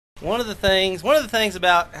One of the things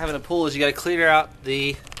about having a pool is you got to clear out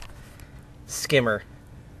the skimmer.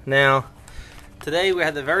 Now, today we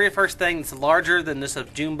had the very first thing that's larger than just a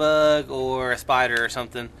June bug or a spider or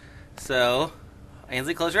something. So,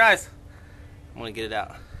 Ainsley, close your eyes. I'm gonna get it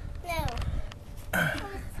out. No. That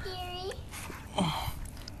was scary.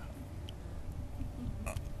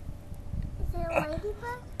 Is it a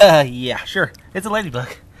ladybug? Yeah, sure. It's a ladybug.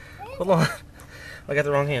 Hold on. I got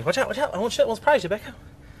the wrong hand. Watch out, watch out. I won't surprise you, Becca.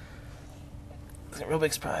 It's a real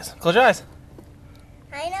big surprise. Close your eyes.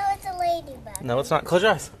 I know it's a ladybug. No, it's not. Close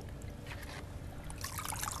your eyes.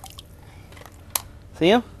 See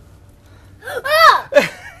him? Oh! What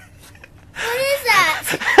is that? A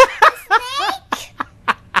snake?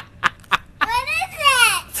 What is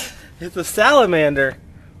it? It's a salamander.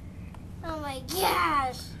 Oh my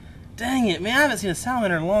gosh. Dang it, man. I haven't seen a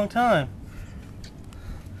salamander in a long time.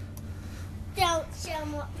 Don't show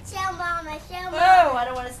Mama. Show Mama. Oh, I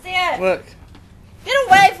don't want to see it. Look. Get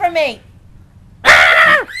away from me.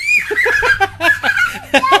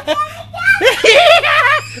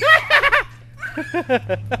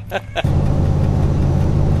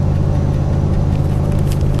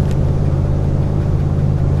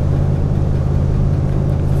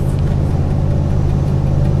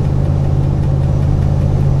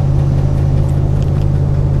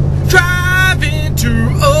 Driving to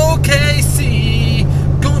OKC.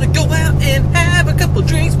 Gonna go out and have a couple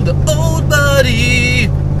drinks with an old buddy.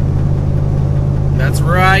 That's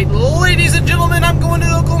right, ladies and gentlemen, I'm going to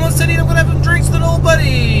Oklahoma City and I'm going to have some drinks with an old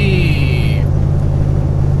buddy.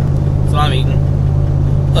 So I'm eating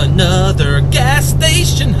another gas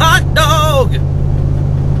station hot dog.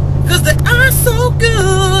 Because they are so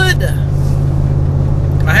good.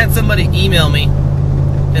 I had somebody email me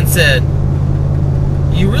and said,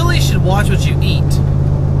 you really should watch what you eat.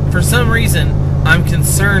 For some reason, I'm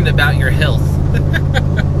concerned about your health.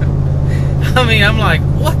 I mean, I'm like,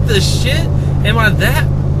 what the shit? Am I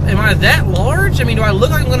that large? I mean, do I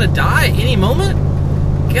look like I'm gonna die at any moment?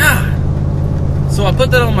 God. So I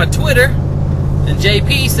put that on my Twitter, and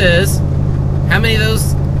JP says, how many of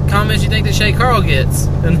those comments you think that Shay Carl gets?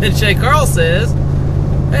 And then Shay Carl says,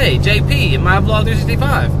 hey, JP, in my blog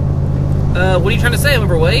 365. What are you trying to say? I'm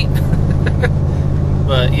overweight?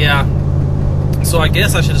 But yeah. So I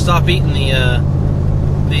guess I should stop eating the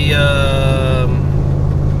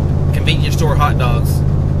convenience store hot dogs.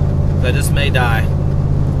 I just may die.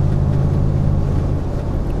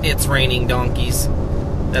 It's raining donkeys.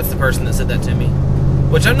 That's the person that said that to me.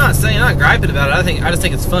 Which I'm not saying, I'm not griping about it. I just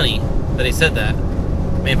think it's funny that he said that.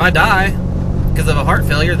 I mean, if I die because of a heart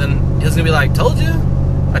failure, then he's gonna be like, told you?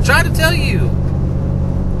 I tried to tell you.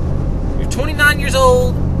 You're 29 years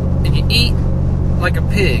old and you eat like a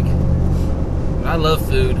pig. I love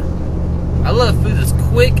food. I love food that's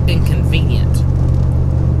quick and convenient.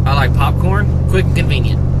 I like popcorn, quick and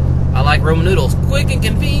convenient. I like Roman noodles, quick and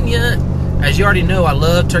convenient. As you already know, I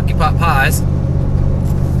love turkey pot pies.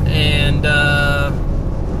 And,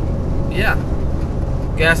 yeah.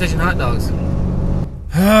 Gas station hot dogs.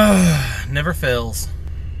 Never fails.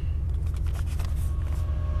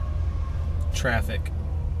 Traffic.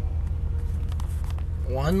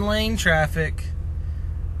 One lane traffic.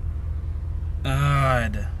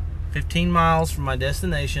 God. 15 miles from my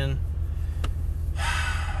destination.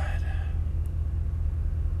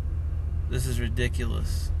 This is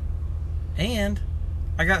ridiculous. And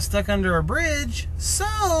I got stuck under a bridge,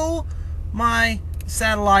 so my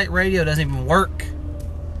satellite radio doesn't even work.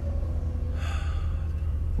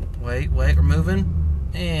 Wait, we're moving.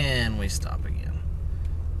 And we stop again.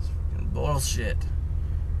 It's freaking bullshit.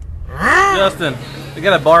 Justin, we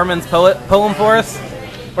got a barman's poem for us.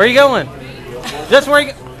 Where are you going? Justin, where are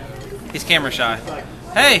you going? He's camera shy.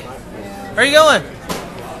 Hey, where are you going?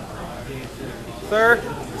 Sir?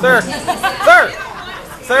 Sir! Sir!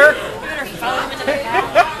 Sir!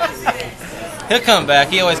 He'll come back.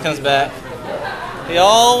 He always comes back. He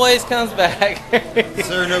always comes back.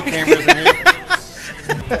 Sir, no cameras in here.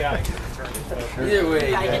 Either way.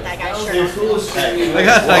 Gotta get that guy's shirt. I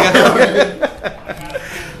got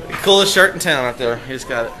it. Coolest shirt in town out there. He just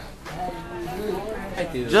got it.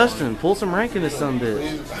 Justin, pull some rank in this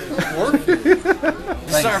sumbitch.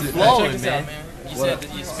 Start flowing, man. You said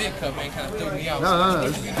that your spit cup, man, kind of threw me out. No,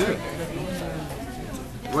 this is good.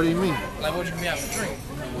 What do you mean? Like, what you give me out to drink?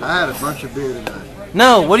 I had a bunch of beer tonight.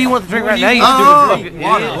 No, what do you want to drink right now? You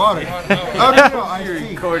Water. Oh, no, iced tea.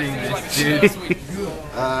 recording this, dude.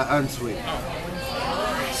 Unsweet.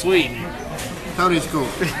 Sweet. Tony's cool.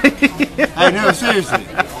 Hey, no, seriously.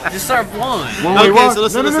 Just start blowing. Okay, so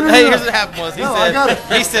listen. No. Hey, here's what happened was I got it.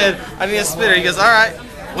 he said, I need a spitter. He goes, all right.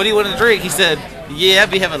 What do you want to drink? He said, Yeah, I'll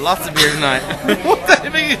be having lots of beer tonight. What the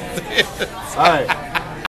heck is this? All right.